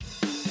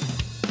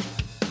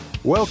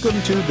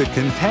Welcome to The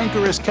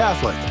Cantankerous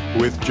Catholic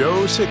with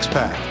Joe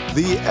Sixpack,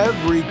 the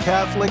every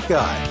Catholic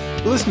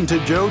guy. Listen to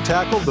Joe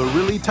tackle the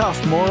really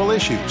tough moral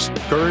issues,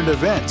 current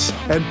events,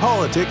 and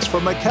politics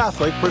from a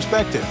Catholic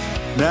perspective.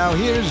 Now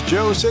here's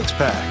Joe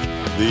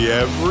Sixpack, the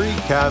every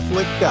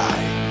Catholic guy.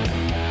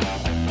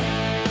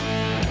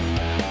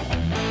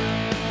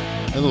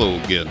 Hello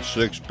again,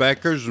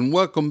 Sixpackers, and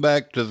welcome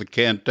back to The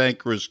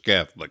Cantankerous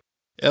Catholic,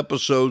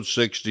 episode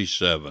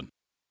 67.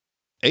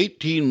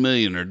 18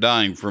 million are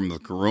dying from the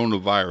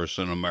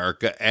coronavirus in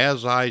America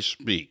as I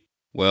speak.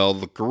 Well,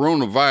 the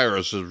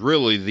coronavirus is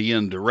really the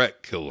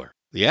indirect killer.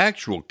 The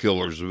actual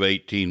killers of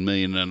 18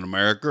 million in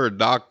America are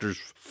Drs.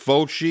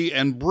 Fauci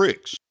and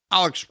Birx.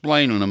 I'll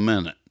explain in a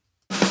minute.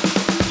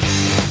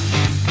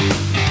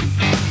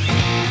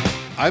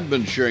 I've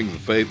been sharing the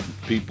faith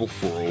with people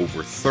for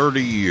over 30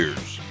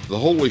 years. The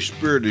Holy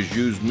Spirit has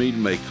used me to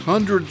make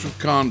hundreds of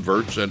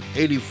converts, and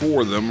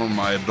 84 of them are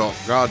my adult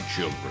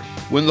godchildren.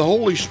 When the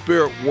Holy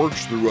Spirit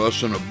works through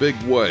us in a big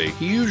way,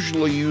 He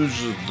usually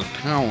uses the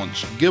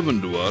talents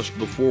given to us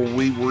before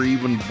we were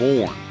even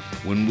born.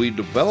 When we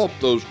develop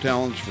those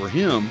talents for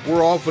Him,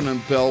 we're often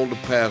impelled to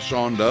pass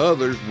on to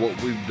others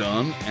what we've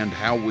done and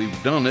how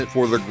we've done it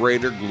for the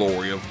greater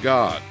glory of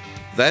God.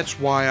 That's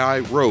why I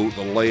wrote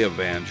the Lay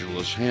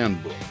Evangelist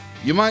Handbook.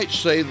 You might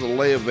say the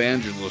Lay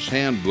Evangelist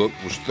Handbook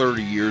was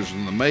 30 years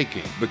in the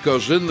making,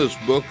 because in this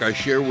book I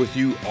share with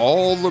you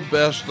all the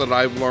best that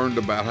I've learned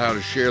about how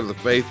to share the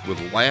faith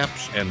with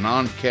lapsed and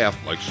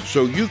non-Catholics,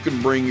 so you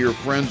can bring your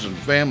friends and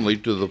family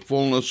to the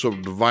fullness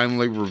of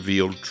divinely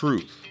revealed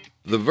truth.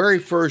 The very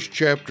first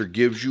chapter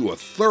gives you a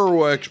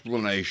thorough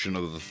explanation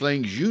of the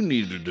things you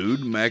need to do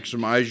to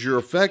maximize your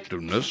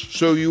effectiveness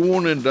so you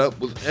won't end up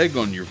with egg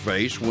on your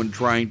face when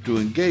trying to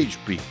engage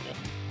people.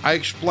 I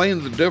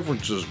explain the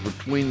differences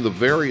between the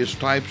various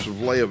types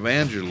of lay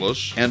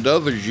evangelists and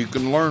others you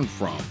can learn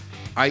from.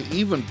 I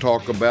even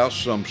talk about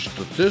some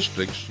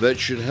statistics that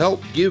should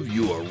help give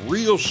you a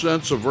real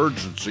sense of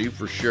urgency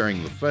for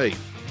sharing the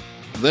faith.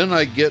 Then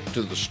I get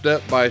to the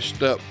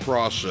step-by-step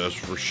process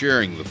for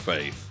sharing the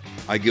faith.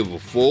 I give a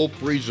full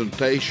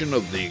presentation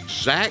of the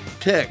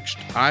exact text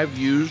I've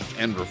used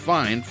and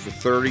refined for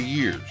 30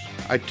 years.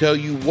 I tell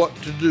you what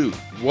to do,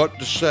 what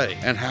to say,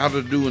 and how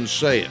to do and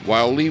say it,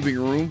 while leaving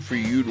room for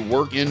you to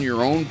work in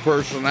your own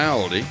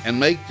personality and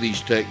make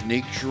these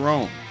techniques your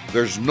own.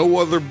 There's no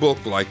other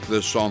book like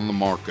this on the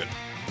market.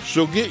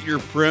 So get your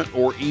print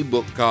or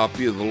ebook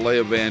copy of the Lay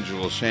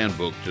Evangelist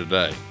Handbook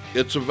today.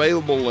 It's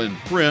available in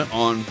print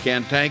on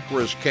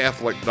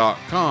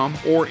cantankerouscatholic.com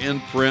or in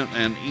print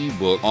and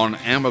ebook on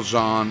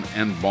Amazon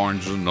and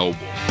Barnes &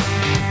 Noble.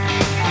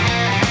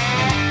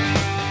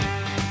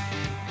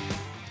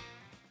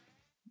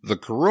 The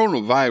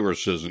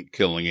coronavirus isn't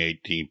killing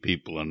 18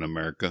 people in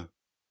America.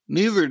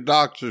 Neither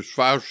Drs.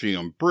 Fauci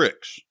and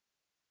Birx.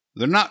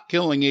 They're not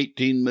killing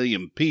 18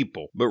 million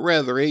people, but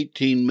rather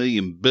 18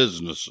 million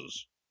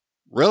businesses.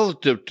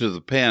 Relative to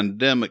the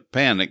pandemic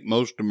panic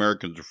most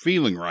Americans are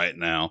feeling right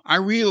now, I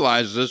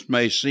realize this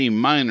may seem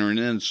minor and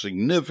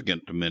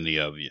insignificant to many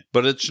of you,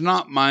 but it's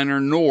not minor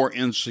nor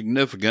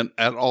insignificant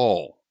at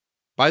all.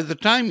 By the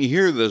time you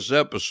hear this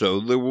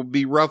episode, there will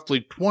be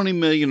roughly 20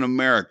 million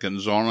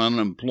Americans on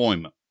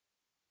unemployment.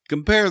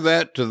 Compare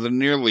that to the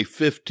nearly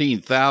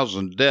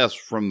 15,000 deaths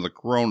from the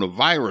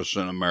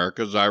coronavirus in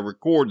America as I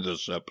record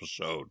this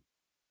episode.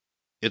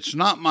 It's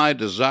not my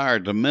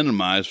desire to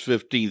minimize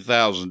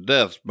 15,000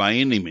 deaths by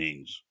any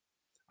means.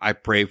 I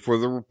pray for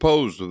the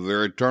repose of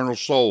their eternal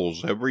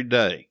souls every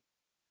day.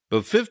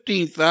 But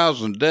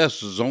 15,000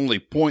 deaths is only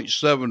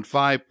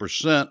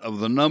 0.75% of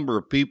the number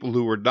of people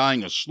who are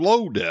dying a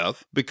slow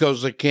death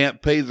because they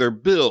can't pay their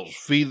bills,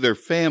 feed their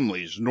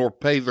families, nor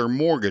pay their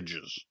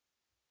mortgages.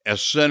 As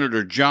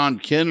Senator John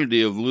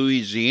Kennedy of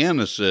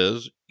Louisiana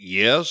says,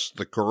 yes,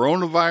 the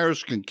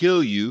coronavirus can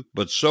kill you,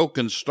 but so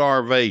can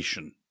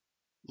starvation.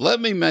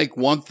 Let me make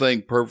one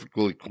thing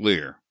perfectly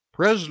clear.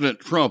 President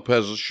Trump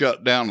hasn't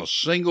shut down a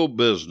single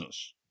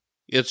business.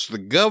 It's the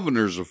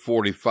governors of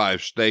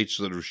 45 states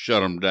that have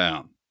shut them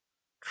down.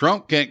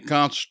 Trump can't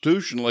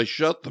constitutionally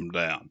shut them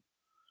down.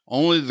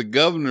 Only the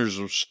governors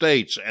of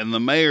states and the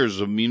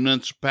mayors of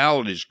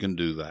municipalities can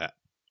do that.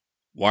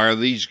 Why are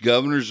these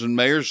governors and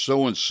mayors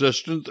so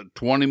insistent that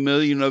 20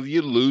 million of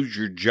you lose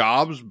your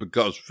jobs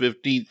because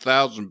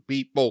 15,000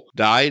 people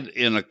died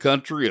in a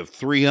country of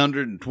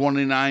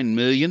 329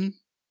 million?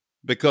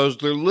 Because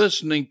they're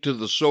listening to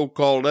the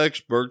so-called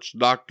experts,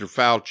 Dr.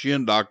 Fauci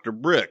and Dr.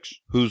 Birx,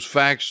 whose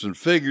facts and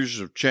figures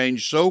have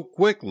changed so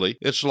quickly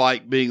it's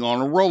like being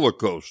on a roller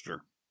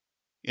coaster.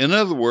 In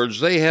other words,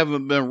 they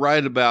haven't been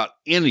right about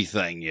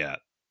anything yet.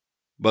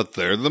 But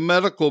they're the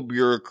medical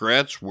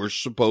bureaucrats we're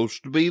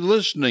supposed to be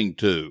listening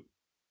to.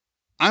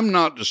 I'm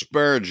not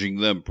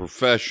disparaging them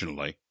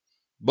professionally.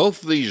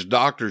 Both these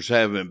doctors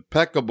have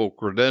impeccable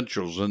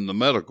credentials in the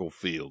medical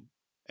field,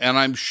 and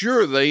I'm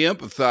sure they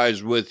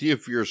empathize with you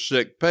if you're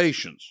sick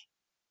patients.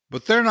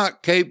 But they're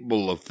not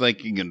capable of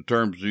thinking in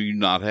terms of you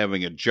not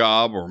having a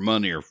job or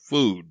money or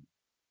food.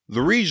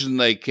 The reason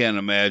they can't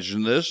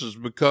imagine this is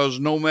because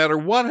no matter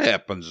what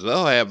happens,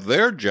 they'll have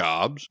their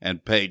jobs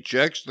and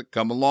paychecks that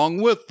come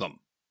along with them.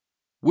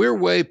 We're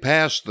way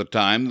past the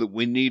time that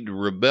we need to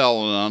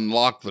rebel and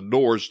unlock the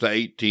doors to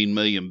 18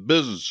 million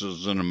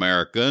businesses in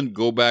America and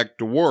go back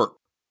to work.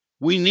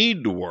 We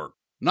need to work,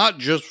 not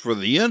just for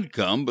the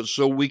income, but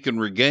so we can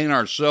regain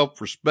our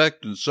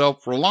self-respect and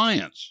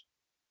self-reliance.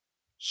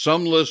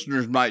 Some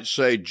listeners might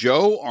say,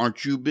 Joe,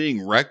 aren't you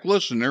being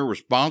reckless and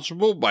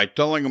irresponsible by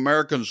telling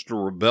Americans to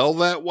rebel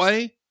that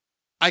way?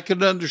 I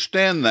could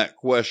understand that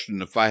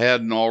question if I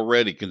hadn't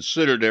already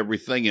considered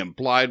everything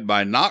implied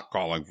by not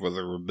calling for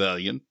the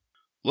rebellion.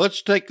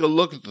 Let's take a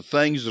look at the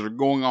things that are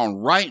going on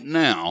right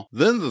now,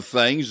 then the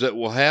things that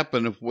will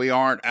happen if we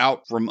aren't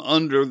out from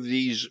under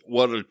these,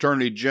 what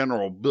Attorney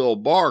General Bill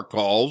Barr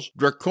calls,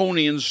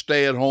 draconian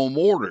stay-at-home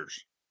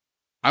orders.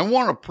 I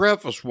want to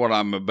preface what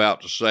I'm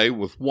about to say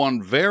with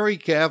one very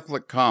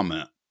Catholic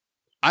comment.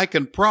 I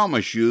can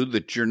promise you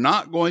that you're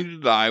not going to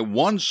die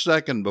 1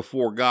 second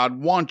before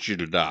God wants you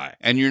to die,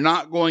 and you're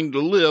not going to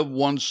live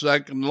 1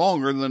 second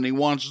longer than He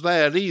wants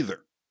that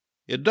either.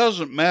 It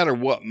doesn't matter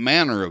what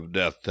manner of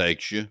death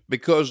takes you,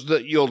 because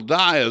that you'll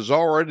die has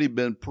already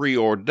been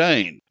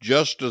preordained,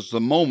 just as the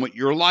moment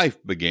your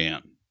life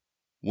began.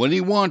 When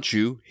He wants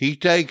you, He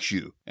takes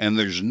you, and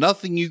there's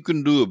nothing you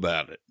can do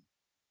about it.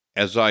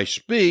 As I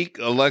speak,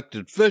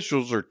 elected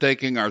officials are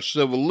taking our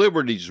civil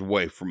liberties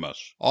away from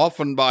us,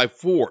 often by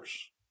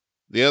force.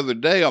 The other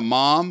day, a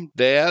mom,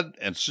 dad,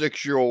 and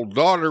 6-year-old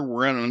daughter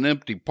were in an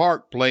empty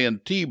park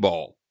playing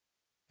t-ball.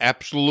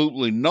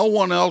 Absolutely no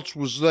one else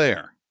was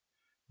there.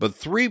 But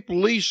 3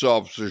 police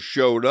officers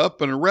showed up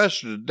and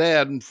arrested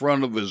Dad in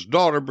front of his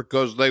daughter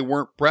because they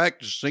weren't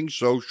practicing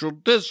social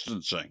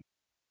distancing.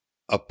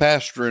 A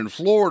pastor in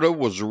Florida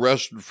was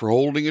arrested for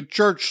holding a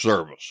church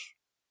service.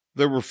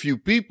 There were few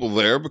people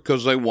there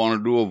because they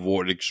wanted to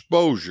avoid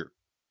exposure.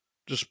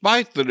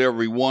 Despite that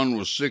everyone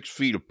was 6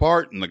 feet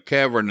apart in the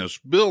cavernous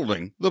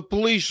building, the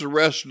police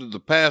arrested the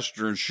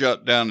pastor and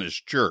shut down his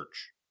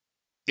church.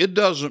 It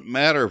doesn't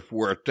matter if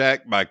we're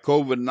attacked by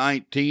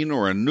COVID-19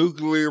 or a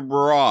nuclear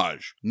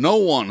barrage. No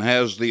one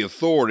has the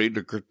authority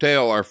to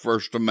curtail our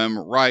First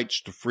Amendment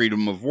rights to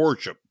freedom of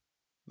worship.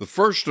 The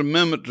First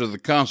Amendment to the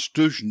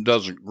Constitution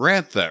doesn't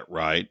grant that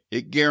right.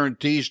 It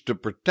guarantees to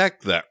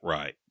protect that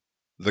right.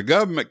 The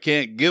government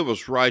can't give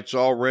us rights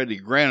already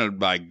granted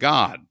by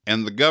God,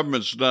 and the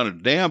government's done a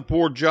damn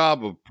poor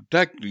job of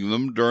protecting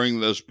them during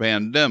this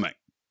pandemic.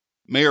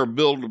 Mayor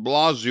Bill de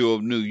Blasio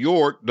of New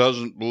York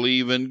doesn't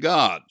believe in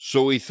God,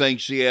 so he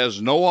thinks he has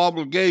no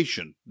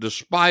obligation,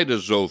 despite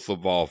his oath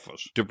of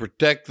office, to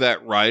protect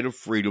that right of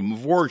freedom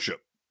of worship.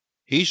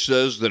 He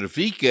says that if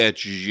he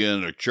catches you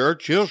in a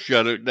church, he'll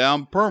shut it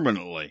down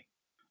permanently.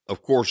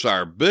 Of course,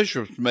 our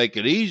bishops make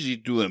it easy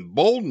to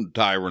embolden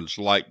tyrants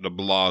like de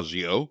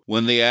Blasio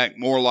when they act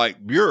more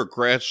like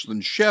bureaucrats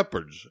than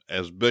shepherds,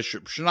 as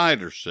Bishop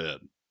Schneider said.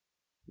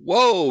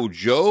 Whoa,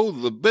 Joe,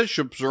 the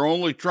bishops are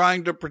only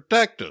trying to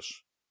protect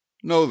us.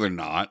 No, they're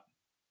not.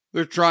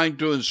 They're trying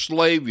to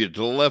enslave you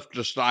to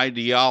leftist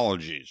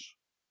ideologies.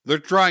 They're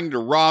trying to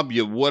rob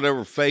you of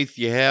whatever faith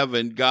you have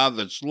in God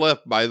that's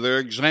left by their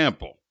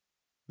example.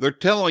 They're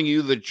telling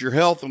you that your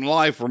health and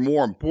life are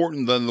more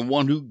important than the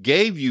one who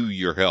gave you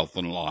your health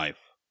and life.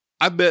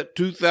 I bet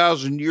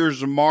 2,000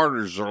 years of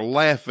martyrs are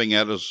laughing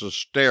at us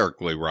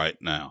hysterically right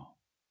now.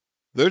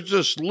 There's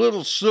this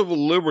little civil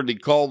liberty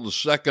called the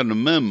Second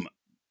Amendment.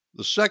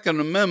 The Second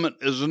Amendment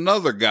is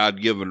another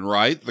God-given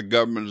right the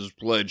government has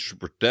pledged to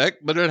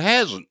protect, but it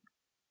hasn't.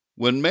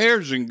 When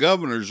mayors and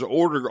governors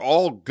order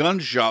all gun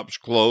shops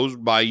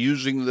closed by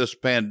using this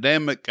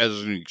pandemic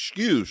as an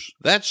excuse,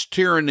 that's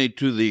tyranny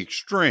to the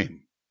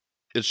extreme.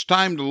 It's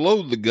time to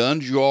load the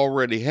guns you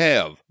already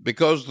have,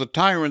 because the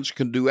tyrants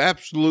can do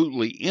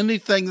absolutely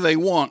anything they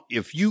want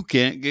if you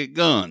can't get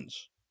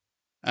guns.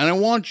 And I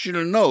want you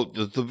to note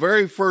that the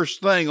very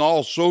first thing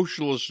all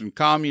socialist and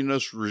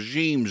communist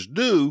regimes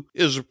do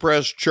is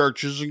oppress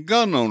churches and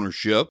gun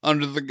ownership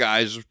under the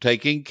guise of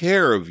taking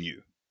care of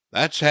you.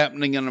 That's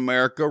happening in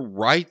America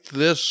right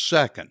this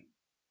second.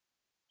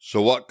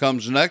 So what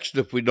comes next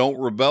if we don't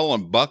rebel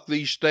and buck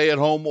these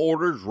stay-at-home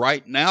orders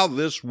right now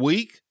this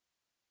week?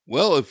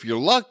 Well, if you're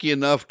lucky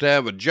enough to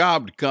have a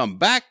job to come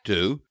back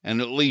to,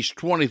 and at least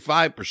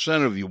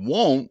 25% of you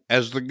won't,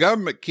 as the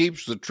government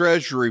keeps the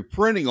Treasury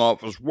printing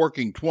office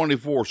working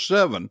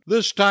 24/7,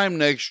 this time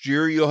next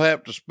year you'll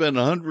have to spend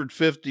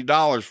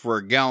 $150 for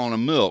a gallon of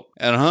milk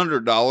and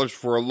 $100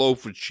 for a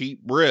loaf of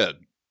cheap bread.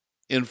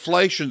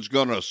 Inflation's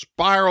going to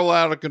spiral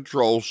out of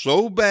control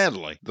so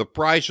badly, the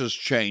prices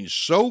change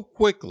so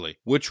quickly,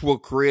 which will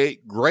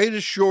create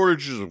greatest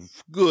shortages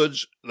of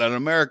goods that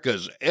America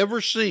has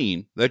ever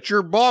seen, that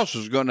your boss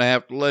is going to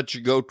have to let you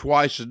go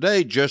twice a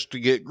day just to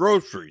get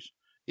groceries,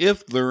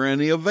 if there are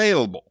any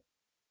available.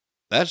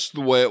 That's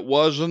the way it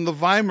was in the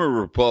Weimar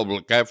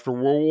Republic after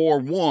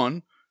World War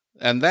I,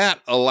 and that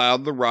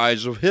allowed the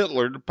rise of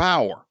Hitler to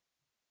power.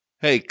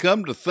 Hey,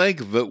 come to think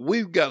of it,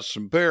 we've got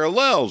some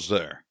parallels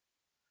there.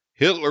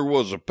 Hitler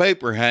was a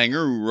paper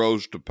hanger who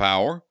rose to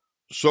power,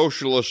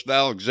 Socialist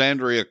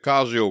Alexandria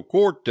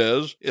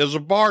Ocasio-Cortez is a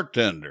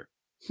bartender.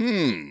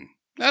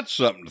 That's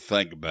something to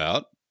think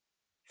about.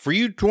 For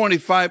you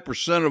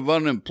 25% of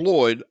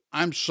unemployed,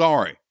 I'm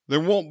sorry, there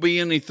won't be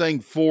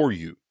anything for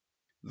you.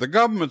 The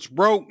government's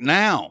broke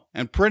now,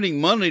 and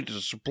printing money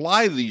to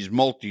supply these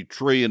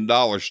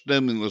multi-trillion-dollar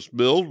stimulus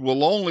bills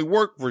will only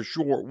work for a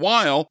short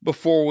while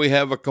before we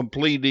have a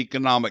complete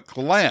economic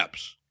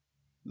collapse.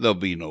 There'll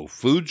be no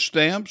food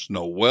stamps,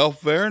 no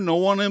welfare,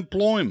 no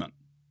unemployment.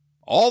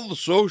 All the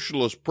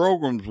socialist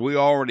programs we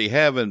already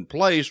have in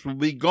place will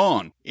be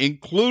gone,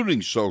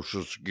 including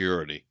Social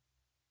Security.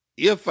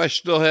 If I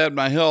still had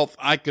my health,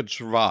 I could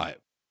survive.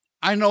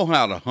 I know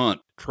how to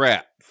hunt,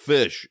 trap,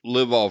 fish,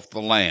 live off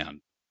the land.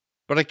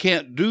 But I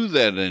can't do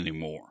that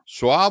anymore,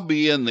 so I'll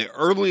be in the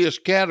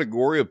earliest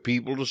category of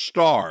people to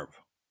starve.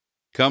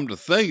 Come to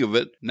think of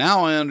it,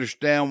 now I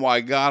understand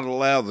why God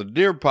allowed the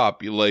deer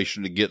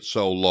population to get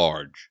so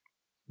large.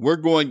 We're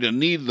going to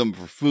need them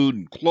for food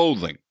and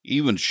clothing,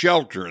 even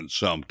shelter in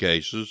some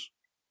cases.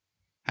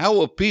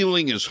 How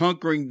appealing is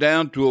hunkering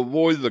down to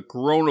avoid the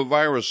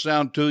coronavirus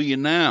sound to you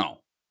now?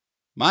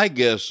 My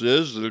guess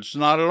is that it's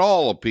not at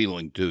all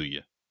appealing to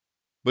you.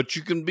 But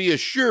you can be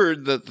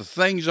assured that the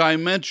things I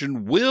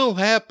mentioned will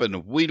happen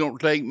if we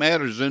don't take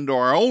matters into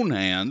our own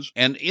hands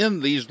and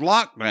end these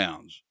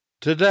lockdowns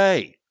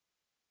today.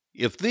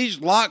 If these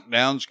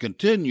lockdowns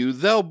continue,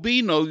 there'll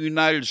be no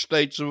United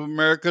States of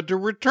America to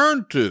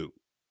return to.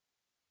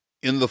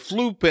 In the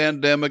flu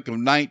pandemic of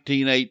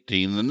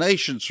 1918, the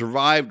nation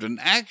survived and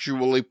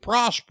actually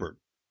prospered.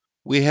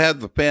 We had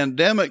the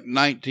pandemic in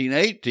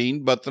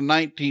 1918, but the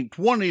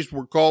 1920s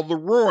were called the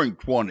Roaring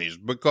Twenties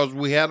because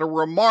we had a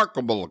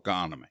remarkable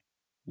economy.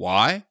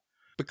 Why?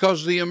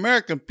 Because the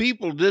American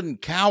people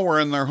didn't cower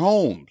in their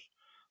homes.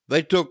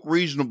 They took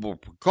reasonable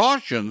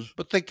precautions,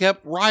 but they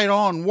kept right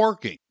on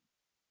working.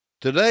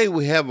 Today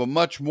we have a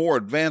much more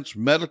advanced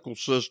medical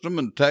system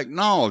and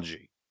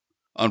technology.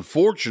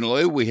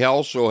 Unfortunately, we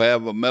also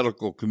have a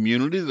medical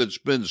community that's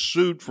been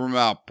sued for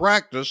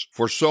malpractice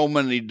for so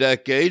many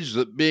decades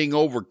that being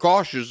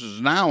overcautious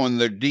is now in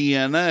their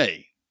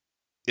DNA.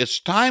 It's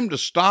time to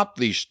stop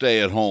these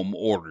stay-at-home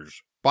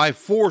orders, by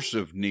force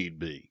if need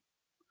be.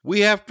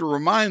 We have to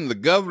remind the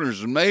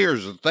governors and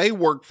mayors that they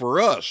work for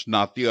us,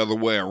 not the other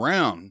way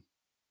around.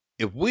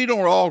 If we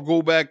don't all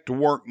go back to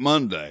work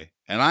Monday,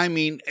 and I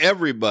mean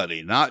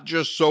everybody, not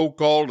just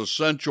so-called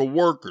essential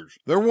workers,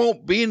 there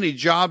won't be any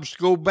jobs to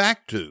go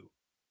back to.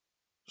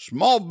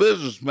 Small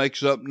business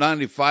makes up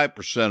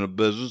 95% of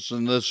business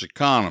in this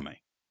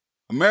economy.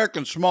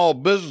 American small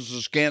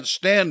businesses can't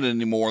stand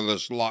any more of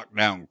this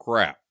lockdown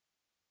crap.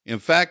 In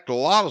fact, a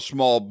lot of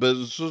small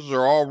businesses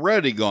are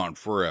already gone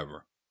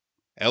forever.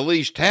 At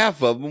least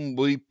half of them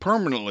will be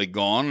permanently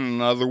gone in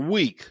another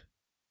week.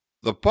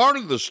 The part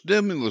of the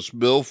stimulus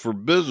bill for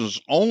business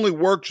only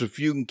works if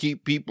you can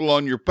keep people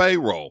on your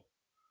payroll.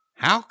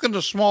 How can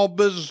a small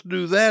business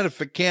do that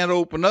if it can't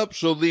open up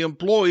so the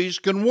employees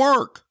can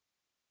work?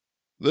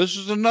 This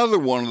is another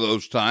one of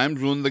those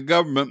times when the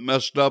government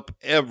messed up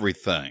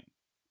everything.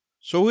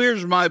 So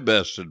here's my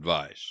best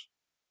advice.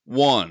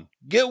 1.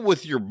 Get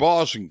with your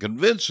boss and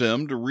convince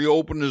him to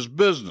reopen his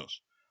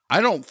business.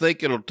 I don't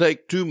think it'll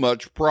take too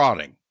much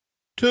prodding.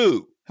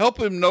 2. Help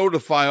him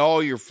notify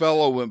all your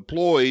fellow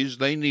employees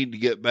they need to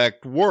get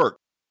back to work.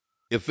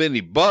 If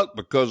any but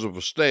because of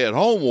a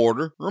stay-at-home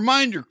order,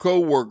 remind your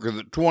coworker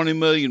that 20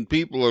 million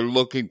people are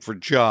looking for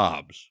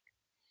jobs.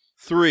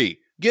 3.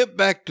 Get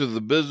back to the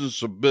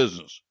business of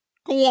business.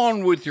 Go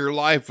on with your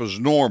life as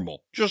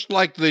normal, just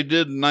like they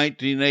did in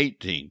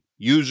 1918,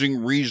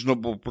 using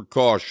reasonable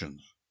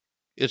precautions.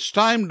 It's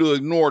time to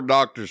ignore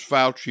Drs.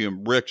 Fauci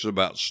and Bricks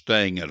about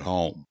staying at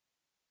home.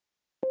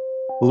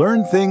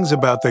 Learn things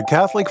about the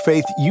Catholic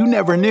faith you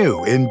never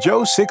knew in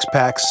Joe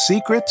Sixpack's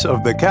Secrets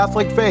of the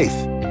Catholic Faith.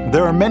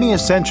 There are many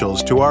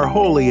essentials to our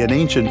holy and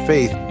ancient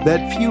faith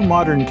that few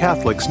modern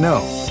Catholics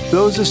know.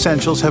 Those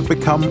essentials have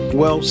become,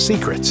 well,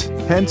 secrets,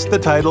 hence the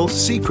title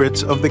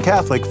Secrets of the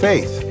Catholic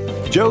Faith.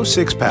 Joe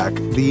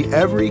Sixpack, the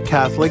Every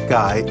Catholic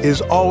Guy,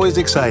 is always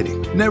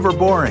exciting, never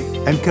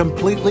boring, and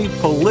completely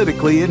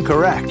politically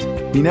incorrect.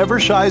 He never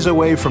shies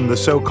away from the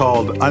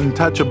so-called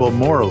untouchable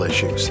moral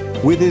issues.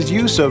 With his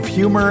use of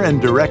humor and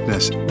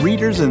directness,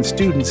 readers and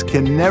students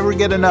can never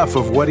get enough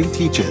of what he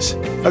teaches.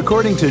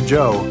 According to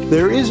Joe,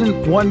 there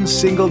isn't one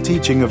single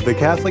teaching of the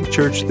Catholic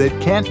Church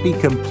that can't be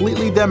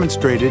completely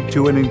demonstrated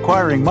to an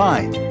inquiring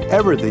mind.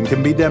 Everything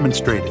can be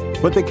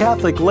demonstrated. But the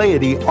Catholic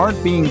laity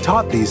aren't being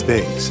taught these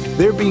things.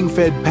 They're being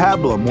fed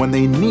pablum when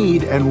they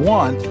need and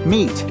want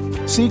meat.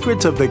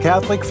 Secrets of the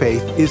Catholic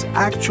Faith is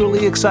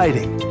actually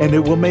exciting, and it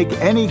will make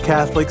any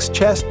Catholic's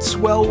chest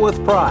swell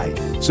with pride.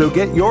 So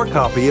get your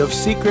copy of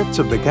Secrets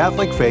of the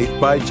Catholic Faith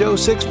by Joe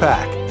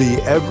Sixpack,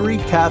 the Every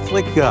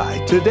Catholic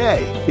Guy,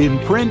 today in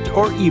print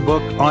or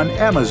ebook on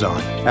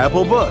Amazon,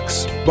 Apple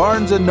Books,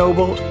 Barnes &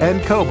 Noble,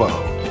 and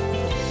Kobo.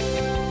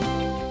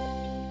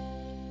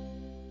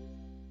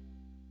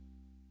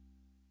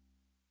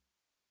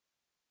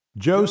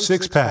 Joe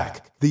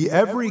Sixpack, The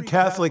Every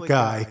Catholic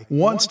Guy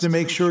wants to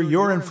make sure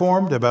you're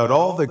informed about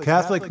all the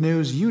Catholic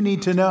news you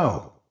need to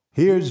know.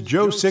 Here's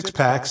Joe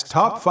Sixpack's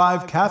top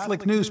 5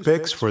 Catholic news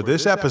picks for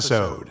this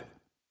episode.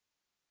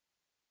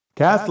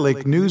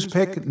 Catholic news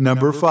pick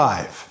number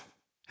 5.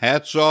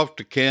 Hats off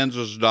to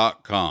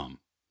Kansas.com.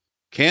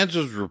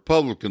 Kansas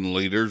Republican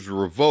leaders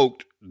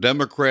revoked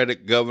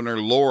Democratic Governor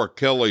Laura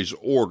Kelly's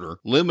order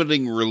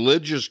limiting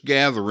religious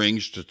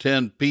gatherings to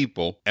 10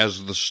 people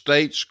as the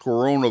state's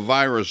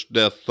coronavirus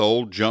death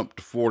toll jumped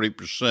to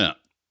 40%.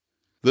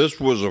 This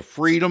was a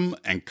freedom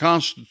and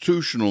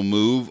constitutional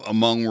move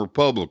among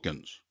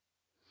Republicans.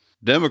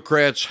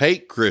 Democrats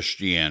hate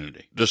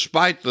Christianity,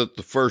 despite that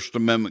the First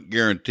Amendment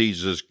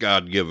guarantees this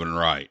God-given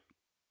right.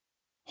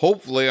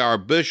 Hopefully our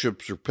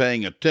bishops are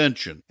paying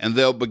attention, and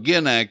they'll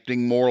begin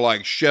acting more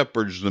like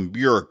shepherds than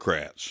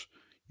bureaucrats.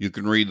 You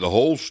can read the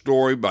whole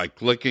story by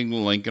clicking the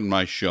link in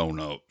my show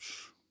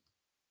notes.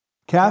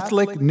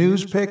 Catholic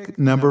news pick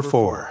number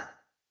 4.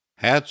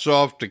 Hats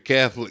off to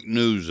Catholic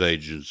News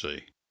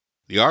Agency.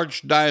 The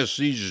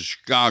Archdiocese of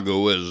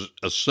Chicago has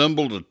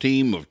assembled a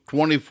team of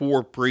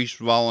 24 priest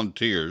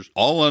volunteers,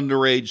 all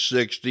under age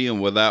 60 and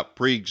without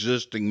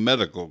pre-existing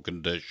medical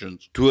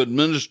conditions, to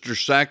administer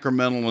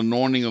sacramental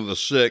anointing of the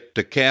sick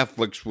to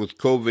Catholics with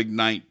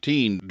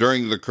COVID-19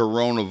 during the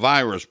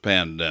coronavirus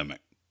pandemic.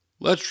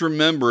 Let's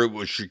remember it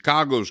was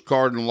Chicago's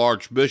Cardinal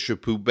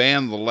Archbishop who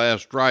banned the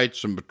last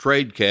rites and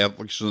betrayed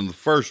Catholics in the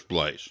first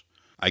place.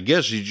 I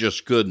guess he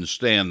just couldn't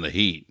stand the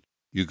heat.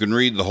 You can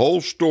read the whole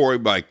story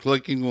by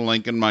clicking the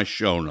link in my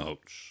show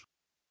notes.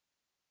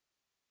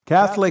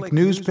 Catholic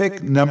news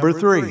pick number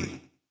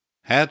 3.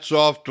 Hats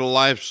off to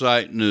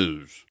LifeSite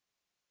News.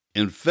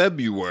 In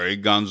February,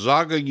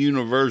 Gonzaga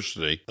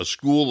University, a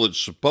school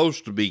that's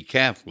supposed to be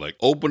Catholic,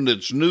 opened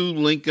its new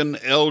Lincoln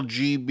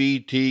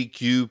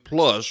LGBTQ+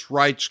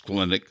 rights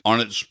clinic on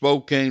its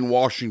Spokane,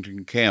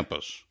 Washington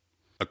campus.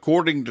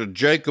 According to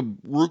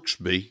Jacob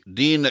Rooksby,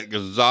 dean at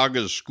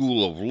Gonzaga's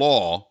School of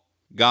Law,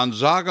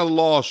 Gonzaga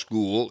Law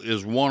School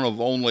is one of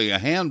only a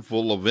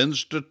handful of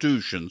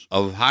institutions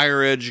of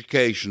higher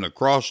education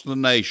across the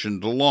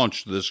nation to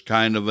launch this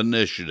kind of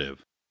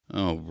initiative.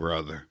 Oh,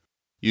 brother.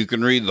 You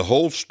can read the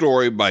whole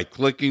story by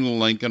clicking the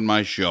link in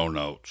my show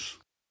notes.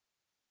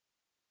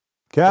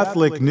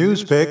 Catholic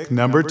news pick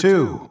number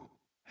 2.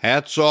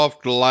 Hats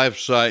off to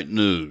LifeSite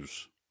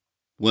News.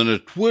 When a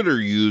Twitter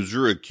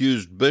user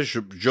accused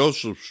Bishop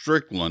Joseph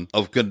Strickland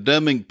of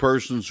condemning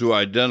persons who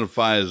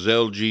identify as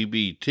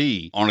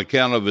LGBT on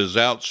account of his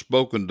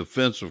outspoken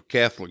defense of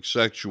Catholic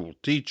sexual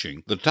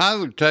teaching, the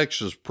Tyler,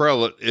 Texas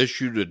prelate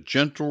issued a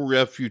gentle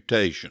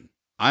refutation.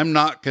 I'm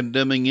not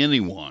condemning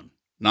anyone.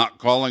 Not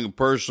calling a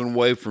person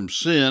away from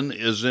sin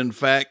is in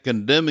fact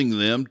condemning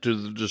them to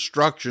the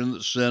destruction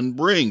that sin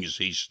brings,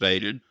 he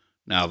stated.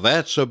 Now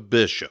that's a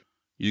bishop.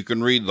 You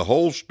can read the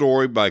whole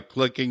story by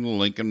clicking the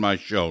link in my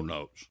show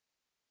notes.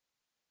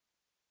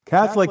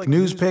 Catholic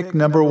news pick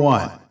number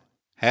 1.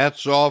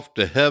 Hats off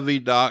to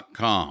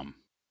Heavy.com.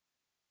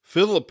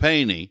 Philip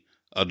Haney,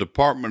 a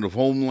Department of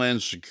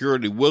Homeland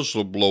Security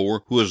whistleblower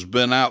who has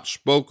been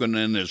outspoken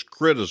in his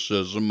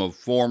criticism of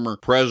former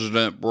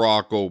President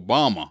Barack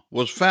Obama,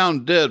 was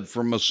found dead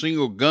from a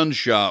single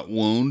gunshot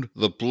wound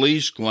the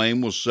police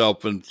claim was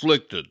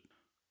self-inflicted.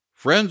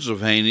 Friends of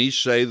Haney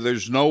say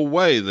there's no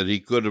way that he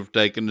could have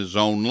taken his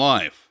own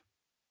life.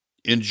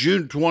 In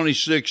June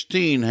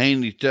 2016,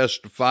 Haney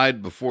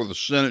testified before the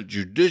Senate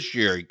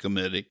Judiciary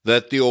Committee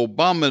that the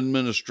Obama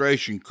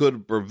administration could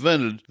have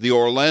prevented the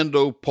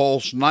Orlando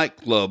Pulse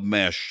nightclub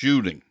mass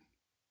shooting.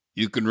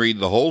 You can read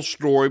the whole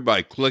story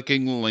by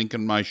clicking the link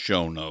in my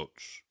show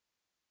notes.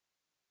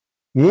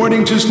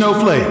 Warning to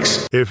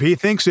snowflakes. If he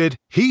thinks it,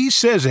 he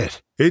says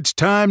it. It's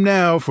time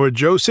now for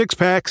Joe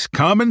Sixpack's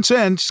Common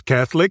Sense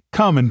Catholic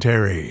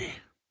Commentary.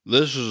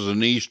 This is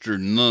an Easter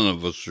none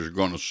of us are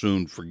going to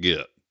soon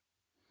forget.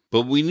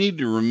 But we need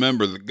to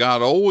remember that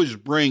God always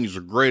brings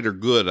a greater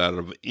good out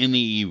of any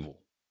evil.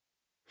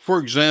 For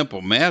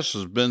example, Mass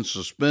has been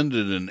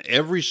suspended in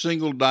every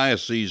single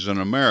diocese in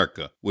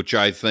America, which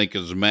I think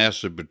is a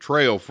massive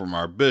betrayal from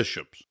our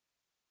bishops.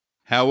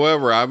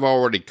 However, I've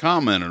already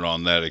commented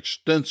on that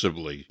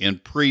extensively in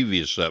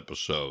previous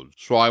episodes,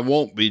 so I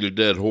won't beat a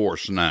dead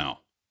horse now.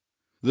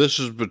 This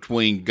is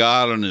between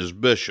God and his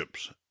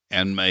bishops,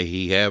 and may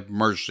he have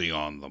mercy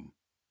on them.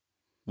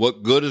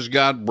 What good is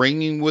God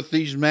bringing with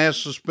these Mass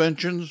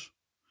suspensions?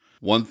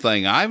 One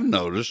thing I've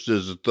noticed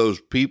is that those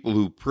people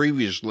who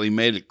previously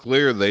made it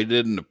clear they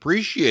didn't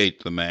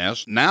appreciate the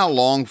Mass now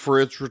long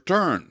for its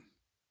return.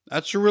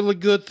 That's a really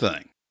good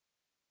thing.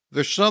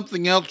 There's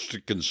something else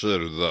to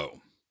consider,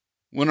 though.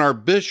 When our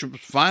bishops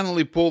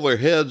finally pull their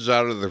heads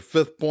out of their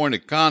fifth point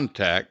of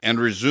contact and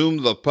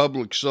resume the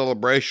public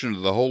celebration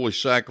of the Holy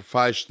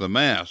Sacrifice of the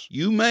Mass,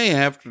 you may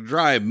have to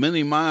drive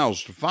many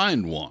miles to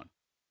find one.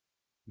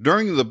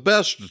 During the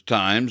best of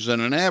times, in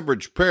an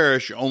average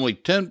parish, only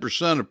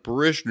 10% of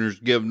parishioners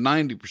give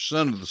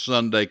 90% of the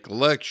Sunday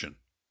collection.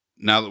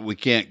 Now that we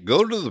can't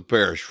go to the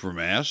parish for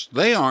Mass,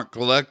 they aren't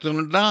collecting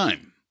a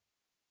dime.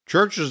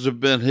 Churches have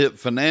been hit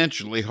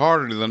financially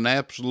harder than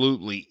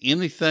absolutely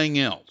anything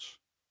else.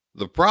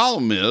 The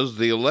problem is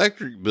the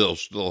electric bill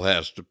still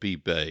has to be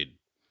paid.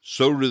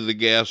 So do the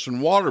gas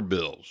and water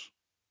bills.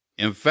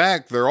 In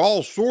fact, there are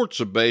all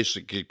sorts of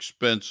basic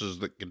expenses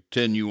that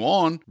continue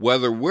on,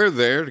 whether we're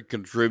there to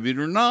contribute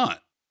or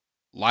not.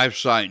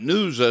 LifeSite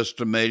News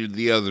estimated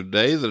the other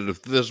day that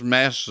if this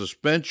mass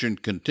suspension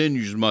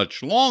continues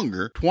much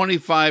longer,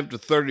 25 to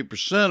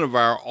 30% of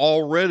our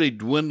already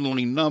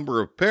dwindling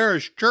number of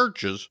parish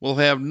churches will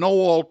have no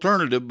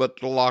alternative but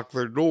to lock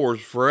their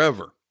doors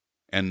forever.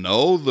 And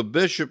no, the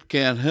bishop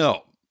can't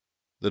help.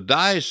 The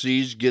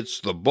diocese gets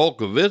the bulk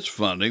of its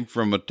funding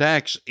from a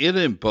tax it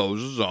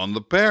imposes on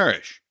the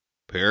parish.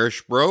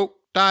 Parish broke,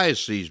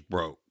 diocese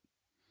broke.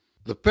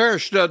 The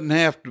parish doesn't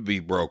have to be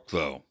broke,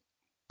 though.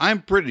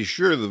 I'm pretty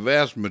sure the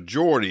vast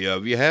majority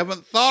of you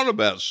haven't thought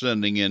about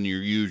sending in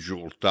your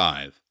usual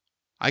tithe.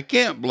 I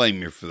can't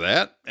blame you for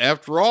that.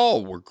 After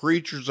all, we're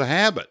creatures of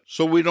habit,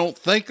 so we don't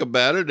think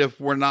about it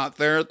if we're not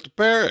there at the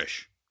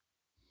parish.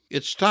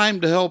 It's time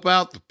to help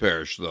out the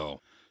parish, though.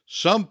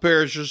 Some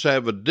parishes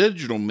have a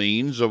digital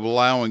means of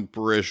allowing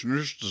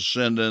parishioners to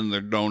send in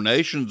their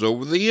donations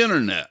over the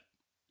internet.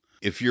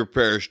 If your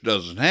parish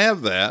doesn't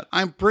have that,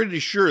 I'm pretty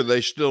sure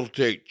they still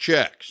take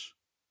checks.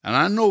 And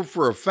I know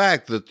for a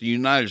fact that the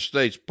United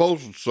States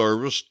Postal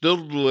Service still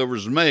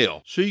delivers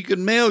mail, so you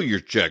can mail your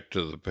check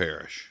to the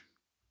parish.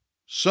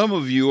 Some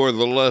of you are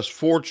the less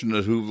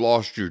fortunate who've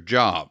lost your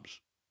jobs.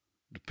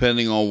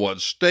 Depending on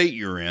what state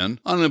you're in,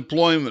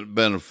 unemployment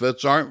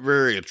benefits aren't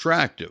very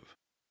attractive.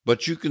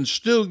 But you can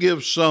still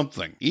give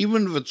something,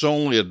 even if it's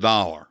only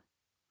 $1.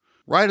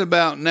 Right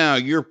about now,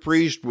 your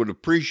priest would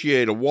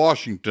appreciate a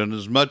Washington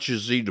as much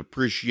as he'd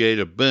appreciate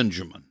a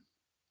Benjamin.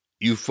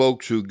 You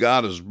folks who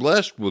God has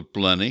blessed with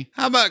plenty,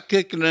 how about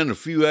kicking in a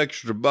few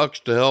extra bucks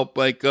to help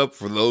make up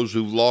for those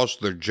who've lost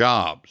their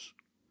jobs?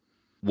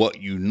 What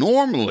you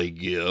normally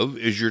give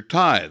is your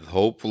tithe,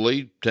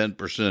 hopefully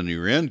 10% of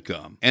your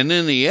income, and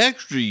any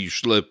extra you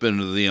slip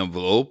into the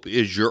envelope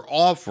is your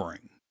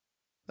offering.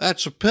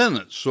 That's a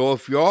penance, so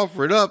if you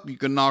offer it up, you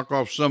can knock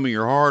off some of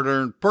your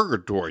hard-earned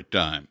purgatory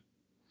time.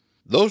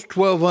 Those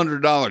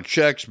 $1,200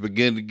 checks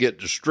begin to get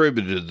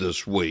distributed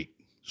this week.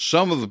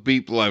 Some of the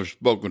people I've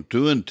spoken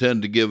to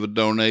intend to give a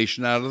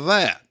donation out of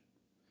that.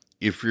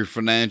 If you're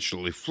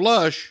financially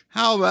flush,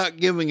 how about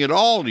giving it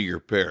all to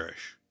your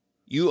parish?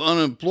 You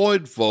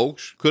unemployed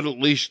folks could at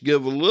least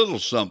give a little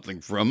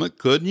something from it,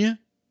 couldn't you?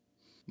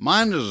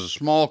 Mine is a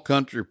small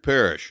country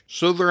parish,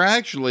 so they're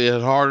actually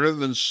hit harder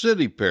than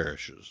city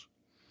parishes.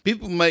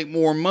 People make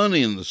more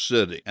money in the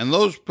city, and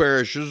those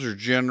parishes are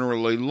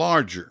generally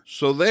larger,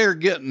 so they are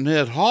getting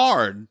hit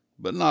hard,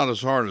 but not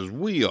as hard as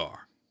we are.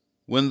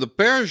 When the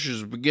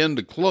parishes begin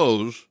to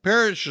close,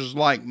 parishes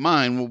like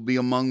mine will be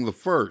among the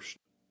first.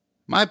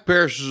 My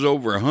parish is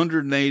over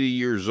 180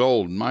 years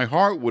old, and my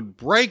heart would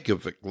break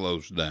if it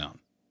closed down.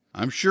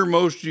 I'm sure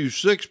most of you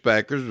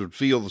six-packers would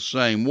feel the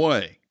same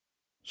way.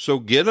 So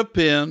get a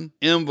pen,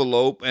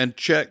 envelope, and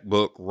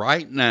checkbook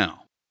right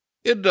now.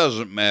 It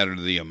doesn't matter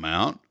the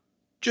amount.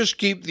 Just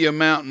keep the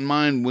amount in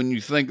mind when you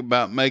think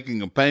about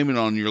making a payment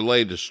on your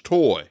latest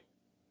toy.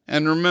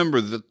 And remember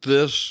that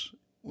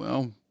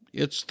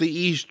it's the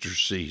Easter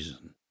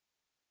season.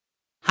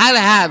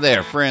 Hi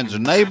there, friends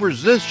and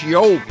neighbors. This is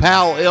your old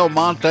pal El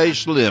Monte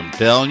Slim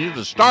telling you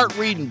to start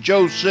reading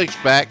Joe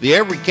Sixpack, the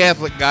Every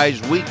Catholic Guy's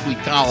weekly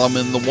column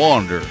in The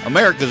Wanderer,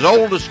 America's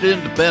oldest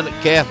independent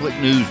Catholic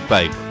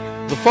newspaper.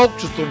 The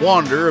folks at The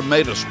Wanderer have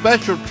made a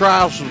special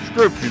trial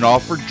subscription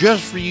offer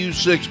just for you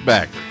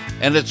six-packers,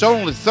 and it's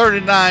only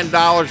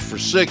 $39 for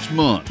 6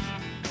 months.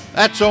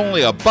 That's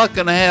only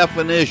 $1.50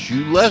 an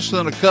issue, less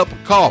than a cup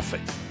of coffee.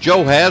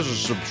 Joe has a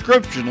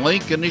subscription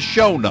link in his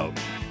show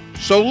notes.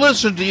 So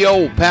listen to your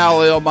old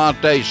pal El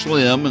Monte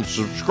Slim and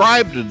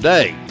subscribe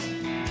today.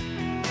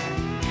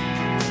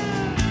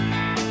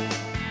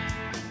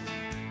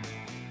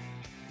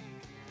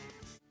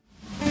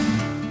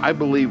 I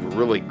believe a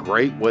really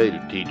great way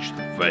to teach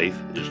the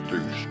faith is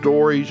through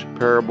stories,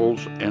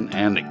 parables, and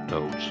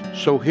anecdotes.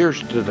 So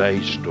here's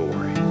today's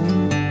story.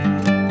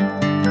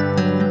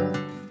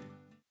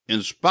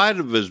 In spite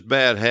of his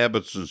bad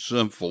habits and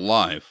sinful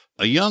life,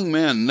 a young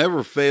man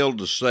never failed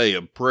to say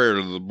a prayer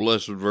to the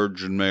Blessed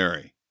Virgin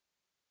Mary.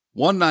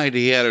 One night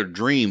he had a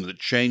dream that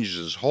changed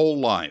his whole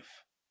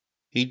life.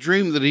 He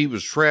dreamed that he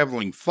was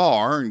traveling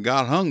far and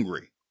got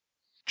hungry.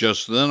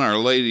 Just then Our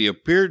Lady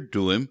appeared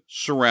to him,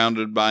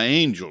 surrounded by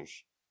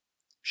angels.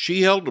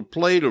 She held a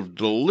plate of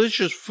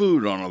delicious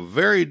food on a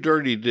very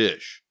dirty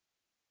dish.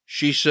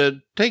 She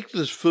said, "Take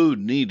this food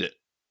and eat it."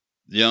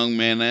 The young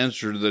man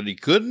answered that he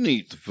couldn't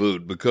eat the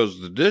food because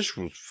the dish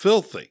was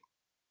filthy.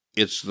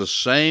 "It's the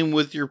same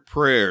with your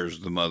prayers,"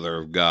 the Mother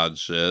of God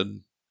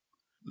said.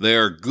 "They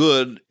are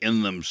good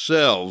in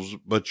themselves,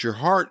 but your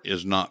heart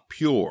is not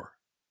pure.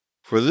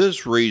 For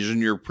this reason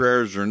your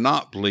prayers are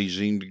not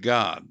pleasing to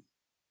God."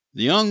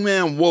 The young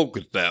man woke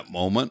at that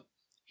moment.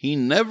 He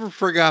never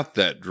forgot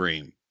that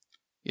dream.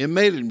 It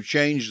made him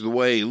change the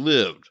way he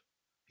lived.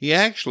 He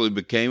actually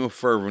became a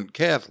fervent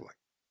Catholic.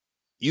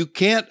 You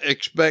can't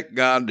expect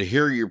God to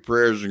hear your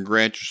prayers and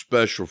grant you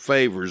special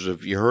favors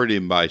if you hurt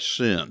Him by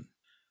sin.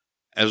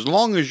 As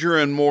long as you're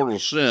in mortal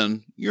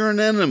sin, you're an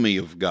enemy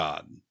of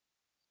God.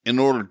 In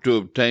order to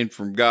obtain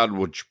from God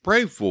what you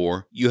pray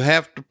for, you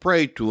have to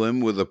pray to Him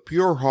with a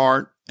pure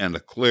heart and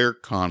a clear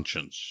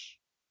conscience.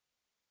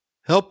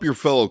 Help your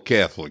fellow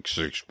Catholic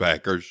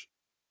six-packers.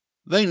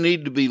 They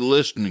need to be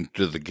listening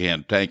to the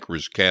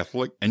Cantankerous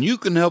Catholic, and you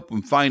can help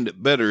them find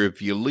it better if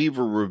you leave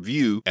a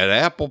review at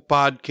Apple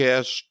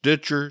Podcasts,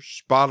 Stitcher,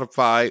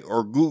 Spotify,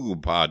 or Google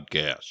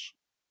Podcasts.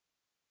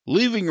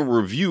 Leaving a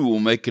review will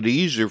make it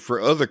easier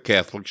for other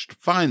Catholics to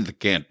find the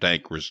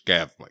Cantankerous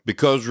Catholic,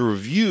 because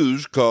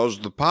reviews cause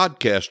the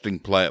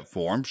podcasting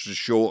platforms to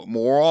show it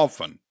more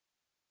often.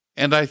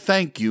 And I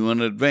thank you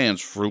in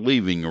advance for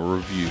leaving a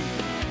review.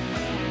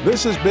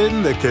 This has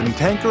been The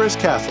Cantankerous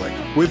Catholic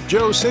with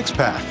Joe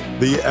Sixpack,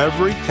 the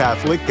Every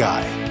Catholic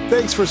Guy.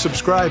 Thanks for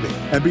subscribing,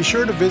 and be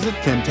sure to visit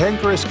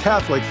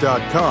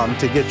cantankerouscatholic.com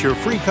to get your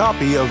free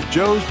copy of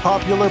Joe's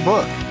popular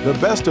book, The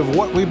Best of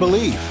What We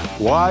Believe,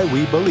 Why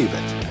We Believe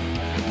It.